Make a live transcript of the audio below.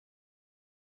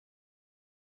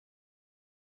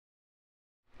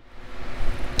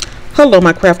Hello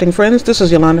my crafting friends, this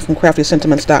is Yolanda from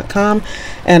craftysentiments.com,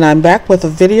 and I'm back with a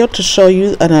video to show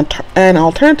you an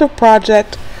alternative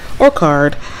project or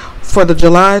card for the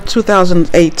July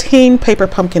 2018 paper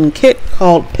pumpkin kit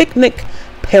called Picnic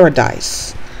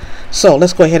Paradise. So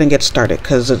let's go ahead and get started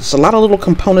because it's a lot of little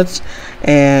components,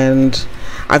 and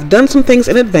I've done some things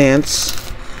in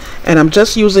advance, and I'm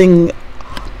just using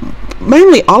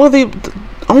mainly all of the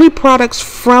only products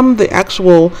from the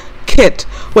actual kit,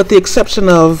 with the exception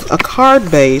of a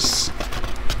card base,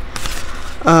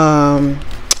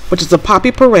 which is a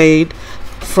Poppy Parade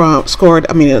scored,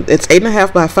 it's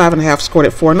 8.5 by 5.5, scored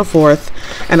at 4 1/4,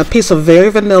 and a piece of very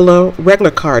vanilla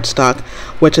regular cardstock,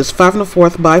 which is 5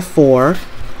 1/4 by 4.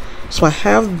 So I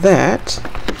have that,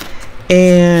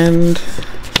 and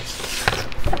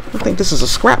I think this is a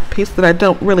scrap piece that I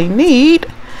don't really need,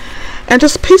 and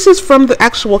just pieces from the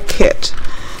actual kit.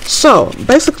 So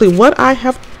basically what I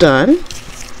have done,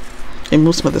 and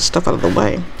move some of this stuff out of the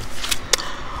way,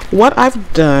 what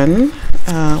I've done,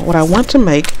 what I want to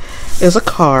make is a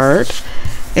card,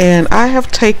 and I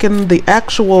have taken the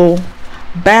actual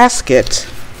basket,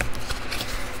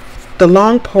 the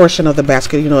long portion of the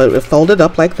basket, it folded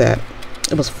up like that.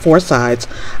 It was 4 sides.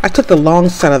 I took the long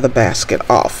side of the basket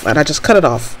off, and I just cut it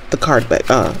off the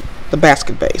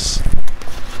basket base.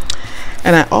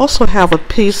 And I also have a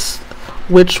piece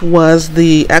which was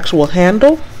the actual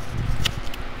handle.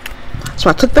 So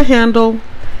I took the handle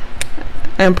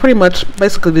and pretty much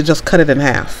basically just cut it in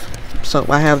half. So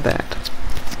I have that.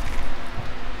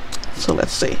 So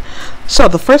let's see. So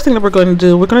the first thing that we're going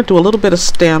to do a little bit of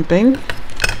stamping,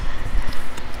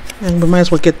 and we might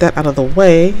as well get that out of the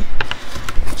way.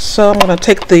 So I'm going to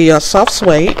take the soft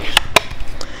suede,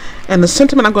 and the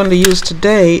sentiment I'm going to use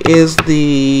today is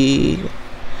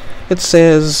it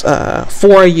says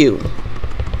for you.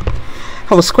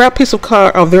 I have a scrap piece of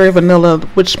card, very vanilla,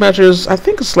 which measures, I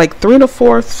think it's like 3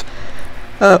 1/4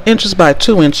 inches by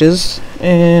 2 inches,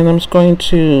 and I'm just going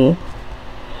to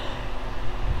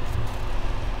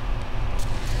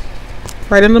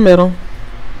right in the middle,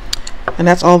 and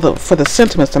that's all for the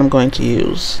sentiments that I'm going to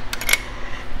use.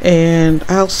 And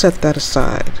I'll set that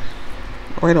aside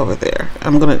right over there.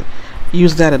 I'm going to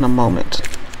use that in a moment.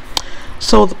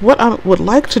 So what I would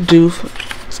like to do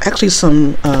is actually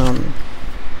some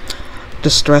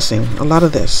distressing, a lot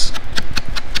of this.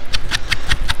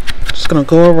 Just gonna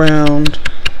go around.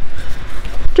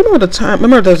 Do you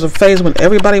remember there's a phase when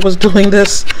everybody was doing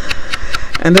this,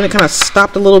 and then it kind of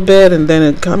stopped a little bit and then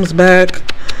it comes back?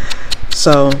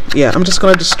 So yeah, I'm just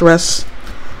gonna distress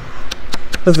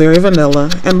the very vanilla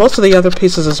and most of the other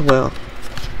pieces as well.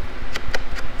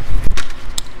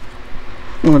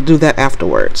 I'm gonna do that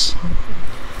afterwards.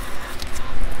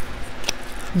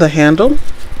 The handle,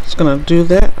 just gonna do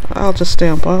that. I'll just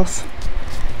stamp off.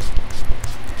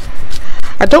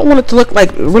 I don't want it to look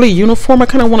like really uniform. I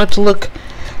kind of want it to look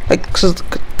like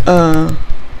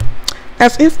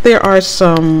as if there are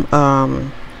some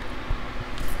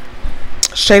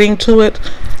shading to it,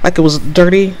 like it was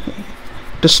dirty,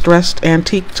 distressed,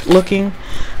 antique looking.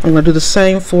 I'm gonna do the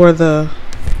same for the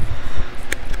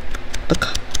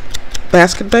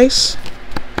basket base.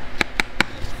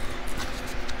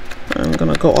 I'm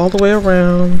gonna go all the way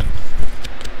around.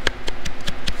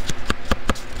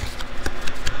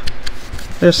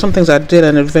 There's some things I did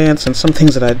in advance and some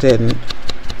things that I didn't,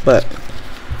 but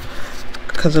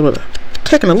because it would have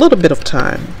taken a little bit of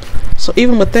time. So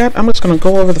even with that, I'm just gonna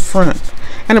go over the front,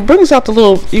 and it brings out the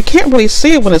little, you can't really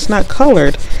see it when it's not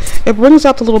colored, it brings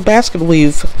out the little basket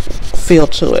weave feel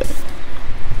to it.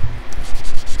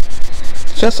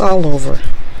 Just all over.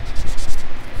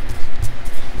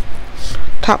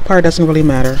 Top part doesn't really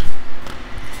matter.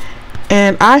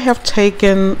 And I have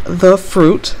taken the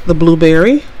fruit, the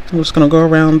blueberry. I'm just going to go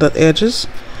around the edges,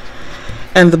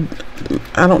 and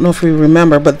I don't know if you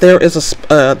remember, but there is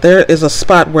a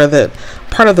spot where the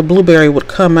part of the blueberry would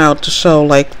come out to show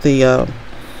like the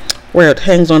where it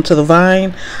hangs onto the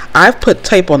vine. I've put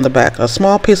tape on the back, a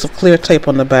small piece of clear tape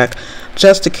on the back,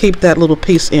 just to keep that little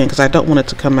piece in because I don't want it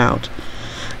to come out.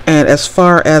 And as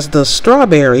far as the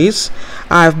strawberries,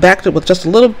 I've backed it with just a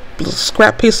little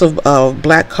scrap piece of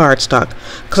black cardstock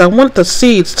because I want the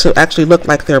seeds to actually look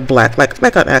like they're black,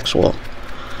 like an actual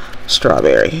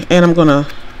strawberry. And I'm gonna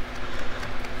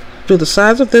do the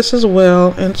sides of this as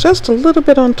well, and just a little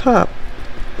bit on top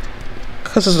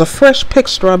because it's a fresh picked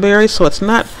strawberry, so it's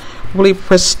not really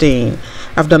pristine.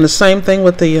 I've done the same thing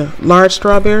with the large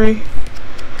strawberry.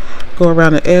 Go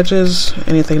around the edges,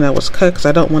 anything that was cut, because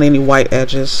I don't want any white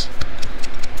edges.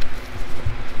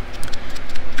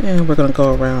 And we're going to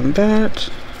go around that.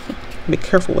 Be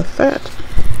careful with that.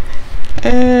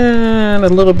 And a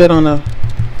little bit on the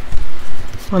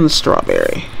on the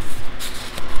strawberry.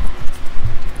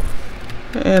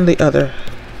 And the other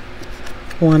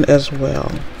one as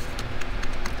well.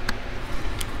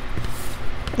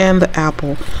 And the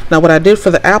apple. Now what I did for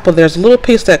the apple, there's a little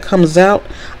piece that comes out.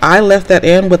 I left that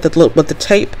in with the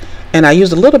tape, and I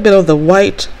used a little bit of the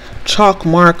white chalk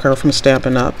marker from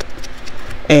Stampin' Up,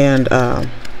 and I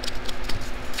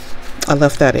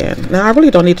left that in. Now I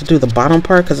really don't need to do the bottom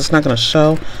part because it's not going to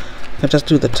show. I can just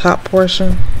do the top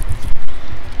portion,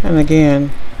 and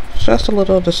again, just a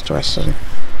little distressing.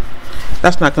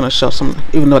 That's not going to show some,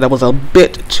 even though that was a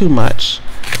bit too much.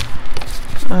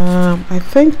 I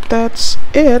think that's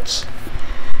it.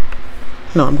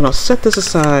 No, I'm going to set this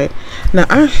aside. Now,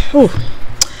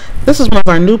 this is one of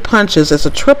our new punches. It's a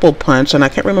triple punch, and I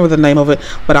can't remember the name of it,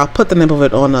 but I'll put the name of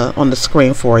it on the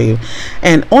screen for you.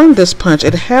 And on this punch,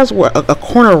 it has a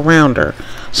corner rounder.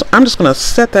 So I'm just going to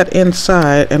set that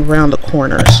inside and round the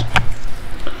corners.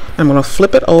 I'm going to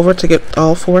flip it over to get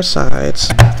all 4 sides.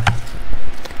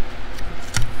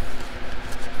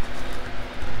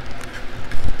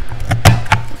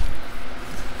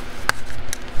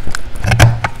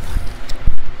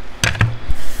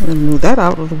 And move that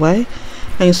out of the way,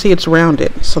 and you see it's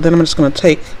rounded. So then I'm just going to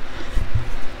take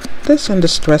this and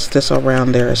distress this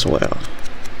around there as well.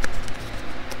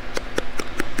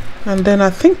 And then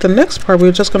I think the next part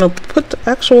we're just going to put the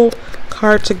actual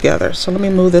card together. So let me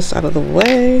move this out of the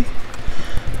way,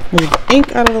 move the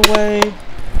ink out of the way.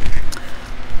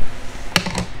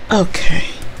 Okay,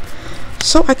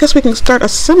 so I guess we can start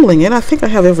assembling it. I think I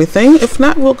have everything. If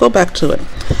not, we'll go back to it.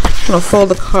 I'm going to fold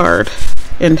the card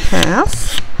in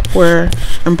half where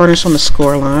I'm burnished on the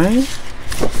score line,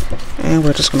 and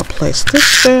we're just going to place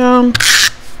this down.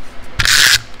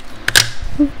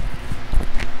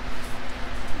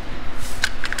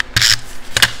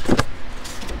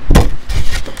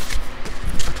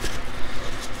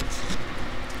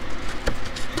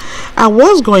 I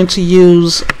was going to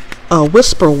use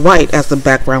Whisper White as the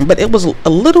background, but it was a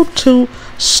little too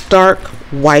stark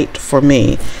white for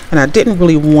me, and I didn't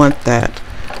really want that.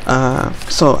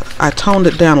 So I toned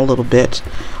it down a little bit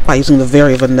by using the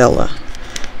Very Vanilla.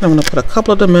 And I'm going to put a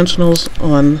couple of dimensionals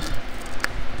on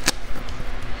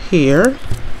here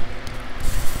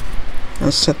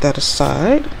and set that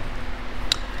aside.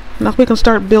 Now we can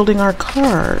start building our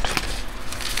card.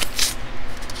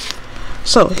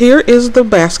 So here is the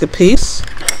basket piece,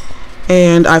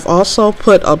 and I've also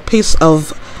put a piece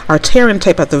of our tearing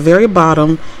tape at the very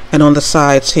bottom and on the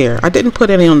sides here. I didn't put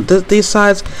any on these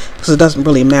sides because it doesn't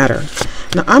really matter.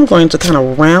 Now I'm going to kind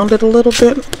of round it a little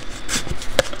bit.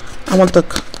 I want the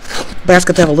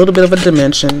basket to have a little bit of a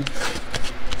dimension.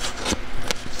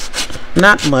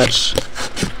 Not much.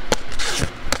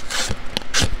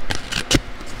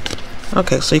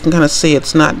 Okay, so you can kind of see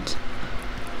it's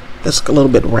a little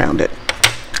bit rounded.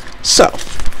 So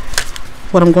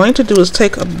what I'm going to do is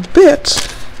take a bit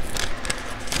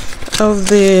of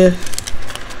the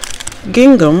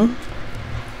gingham,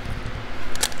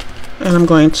 and I'm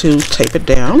going to tape it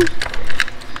down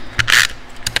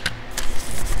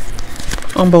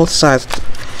on both sides.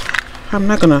 I'm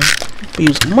not going to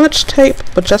use much tape,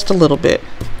 but just a little bit.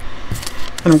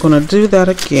 And I'm going to do that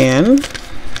again.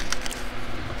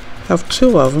 Have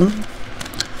 2 of them.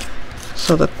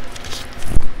 So that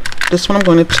this one I'm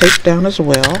going to tape down as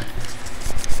well.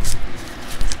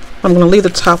 I'm going to leave the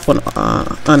top one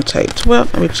untaped. Well,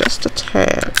 maybe just a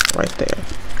tad right there.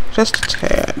 Just a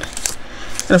tad.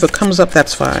 And if it comes up,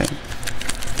 that's fine.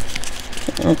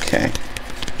 Okay.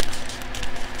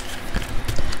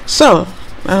 So,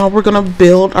 now we're going to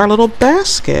build our little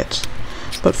basket.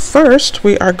 But first,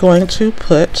 we are going to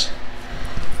put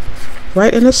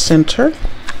right in the center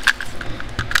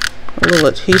a little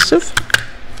adhesive.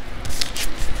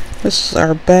 This is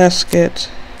our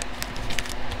basket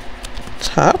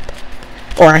top,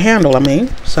 or our handle, I mean.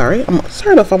 Sorry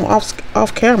if I'm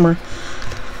off camera.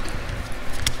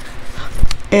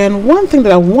 And one thing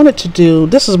that I wanted to do,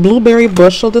 this is Blueberry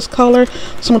Bushel, this color.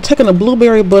 So I'm taking a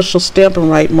Blueberry Bushel Stampin'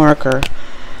 Right marker.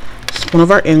 It's one of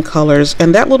our end colors,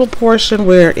 and that little portion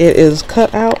where it is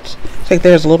cut out, like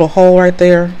there's a little hole right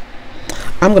there,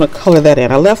 I'm going to color that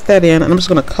in. I left that in, and I'm just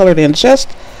going to color it in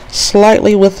just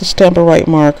slightly with the Stampin' Right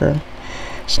marker.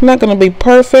 It's not going to be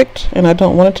perfect, and I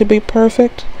don't want it to be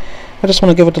perfect. I just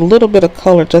want to give it a little bit of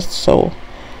color, just so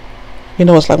you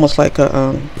know it's almost like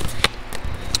a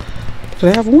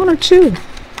did I have 1 or 2? I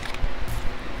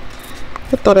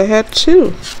thought I had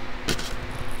 2.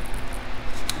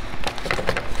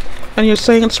 And you're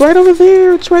saying it's right over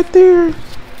there, it's right there.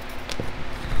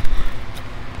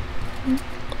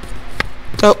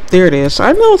 Oh, there it is.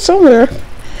 I know it's somewhere.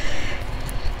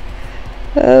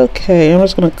 Okay, I'm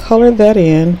just going to color that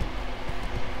in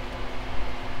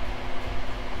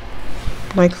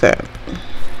like that.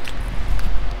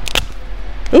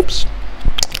 Oops.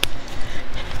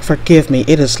 Forgive me,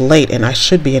 it is late and I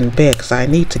should be in bed because I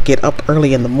need to get up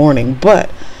early in the morning,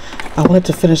 but I wanted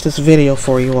to finish this video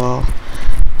for you all.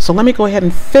 So let me go ahead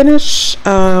and finish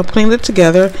putting it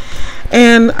together.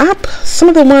 And some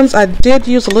of the ones I did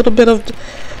use a little bit of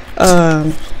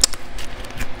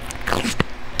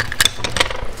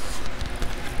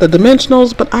the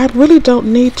dimensionals, but I really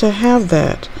don't need to have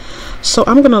that. So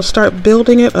I'm going to start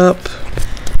building it up,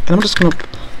 and I'm just going to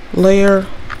layer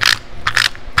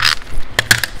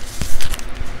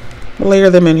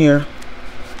them in here.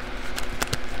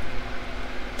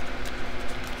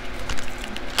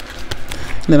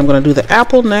 And then I'm going to do the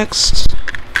apple next.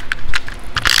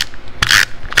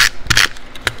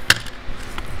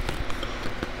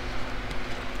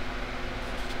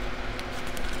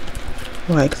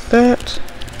 Like that.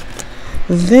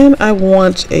 Then I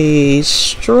want a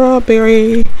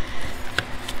strawberry.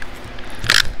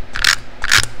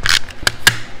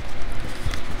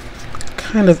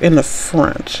 Kind of in the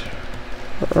front.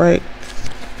 Right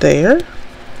there.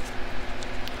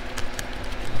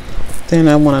 Then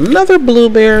I want another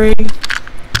blueberry.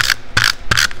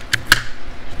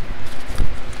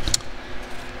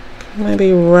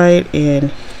 Maybe right in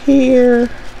here.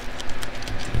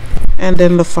 And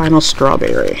then the final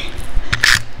strawberry.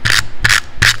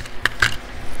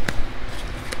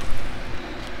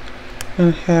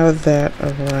 And have that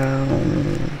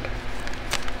around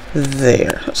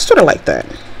there. Sort of like that.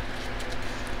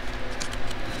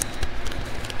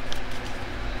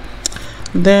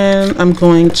 Then I'm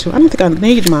going to, I don't think I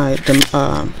need my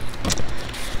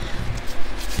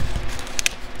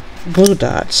glue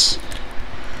dots.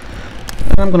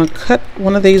 And I'm going to cut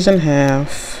one of these in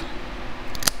half.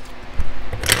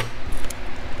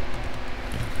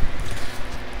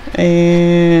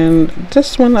 And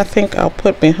this one I think I'll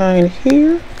put behind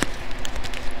here.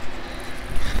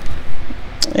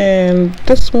 And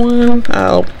this one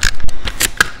I'll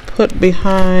put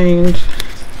behind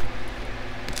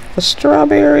the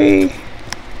strawberry.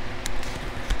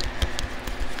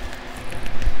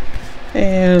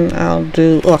 And I'll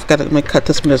do, oh, I forgot to cut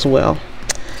this one as well.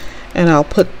 And I'll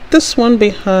put this one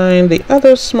behind the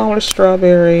other smaller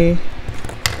strawberry.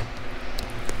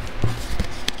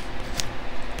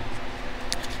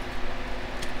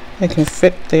 It can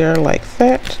fit there like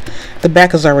that. The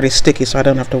back is already sticky, so I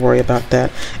don't have to worry about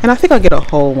that. And I think I'll get a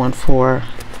whole one for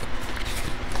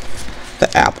the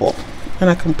apple. And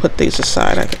I can put these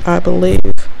aside, I believe.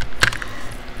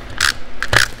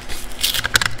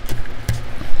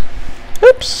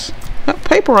 Oops, got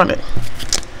paper on it.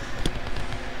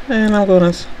 And I'm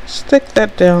going to stick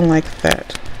that down like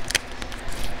that.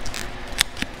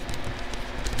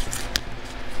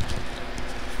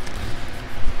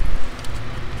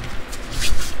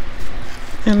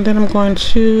 And then I'm going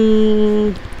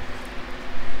to,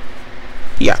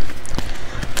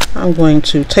 I'm going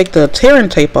to take the tearing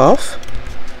tape off,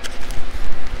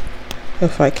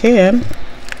 if I can.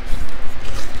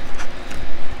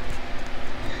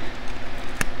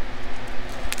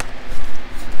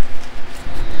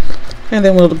 And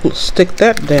then we'll stick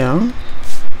that down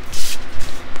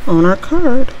on our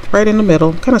card, right in the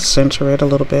middle, kind of center it a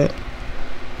little bit.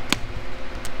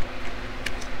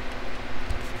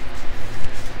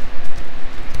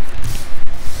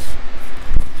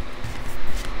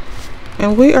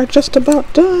 And we are just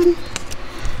about done.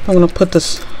 I'm going to put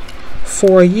this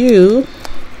for you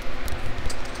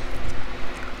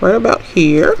right about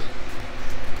here.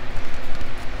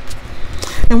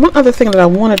 And one other thing that I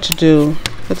wanted to do,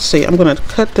 let's see, I'm going to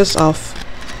cut this off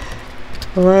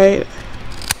right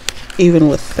even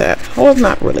with that. Well,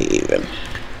 not really even.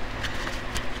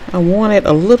 I want it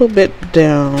a little bit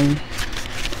down.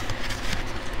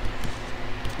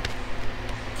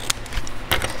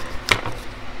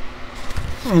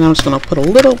 And I'm just going to put a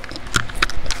little,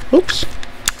 oops,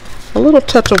 a little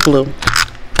touch of glue.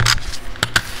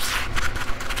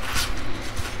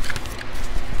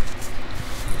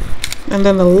 And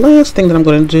then the last thing that I'm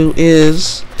going to do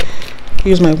is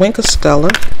use my Wink of Stella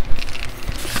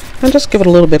and just give it a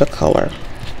little bit of color,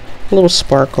 a little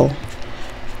sparkle.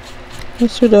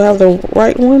 Let's see, do I have the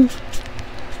right one?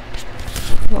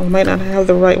 I might not have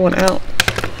the right one out.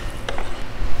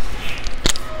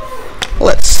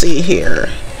 Let's see here.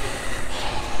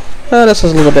 Oh, this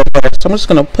is a little bit better. So I'm just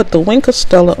going to put the Wink of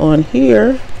Stella on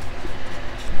here.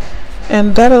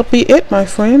 And that'll be it, my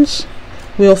friends.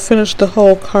 We'll finish the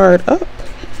whole card up.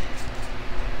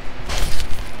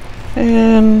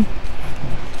 And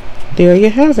there you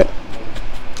have it.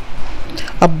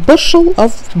 a bushel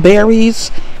of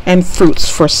berries and fruits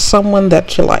for someone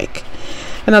that you like.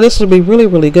 And now this would be really,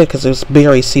 really good because it's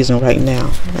berry season right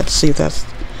now. Let's see if that's,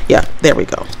 yeah, there we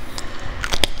go.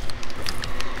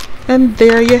 And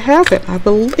there you have it. I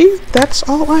believe that's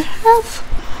all I have.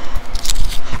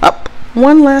 Oh,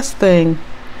 one last thing.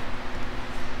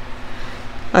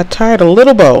 I tied a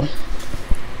little bow.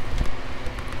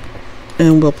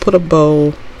 And we'll put a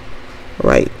bow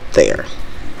right there.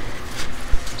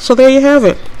 So there you have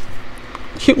it.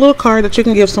 Cute little card that you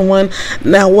can give someone.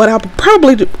 Now what I'll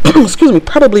probably do, excuse me,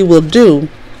 probably will do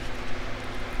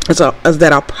is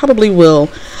that I'll probably will,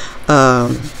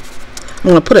 I'm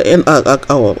going to put it in,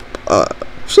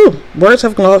 words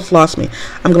have lost me.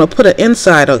 I'm going to put an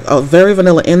inside, a very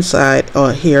vanilla inside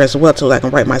here as well, so I can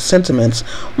write my sentiments,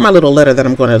 my little letter that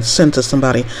I'm going to send to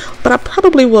somebody. But I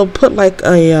probably will put like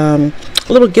a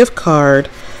little gift card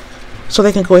so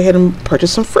they can go ahead and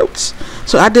purchase some fruits.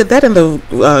 So I did that in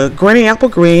the Granny Apple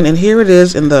Green, and here it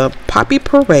is in the Poppy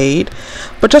Parade.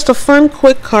 But just a fun,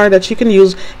 quick card that you can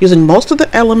use using most of the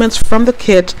elements from the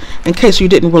kit in case you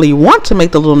didn't really want to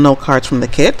make the little note cards from the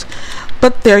kit.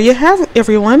 But there you have it,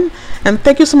 everyone. And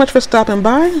thank you so much for stopping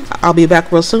by. I'll be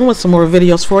back real soon with some more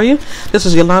videos for you. This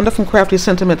is Yolanda from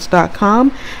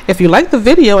CraftySentiments.com. If you like the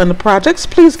video and the projects,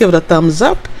 please give it a thumbs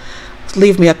up.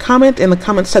 Leave me a comment in the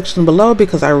comment section below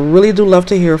because I really do love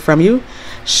to hear from you.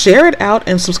 Share it out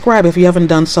and subscribe if you haven't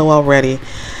done so already.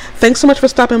 Thanks so much for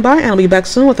stopping by, and I'll be back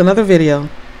soon with another video.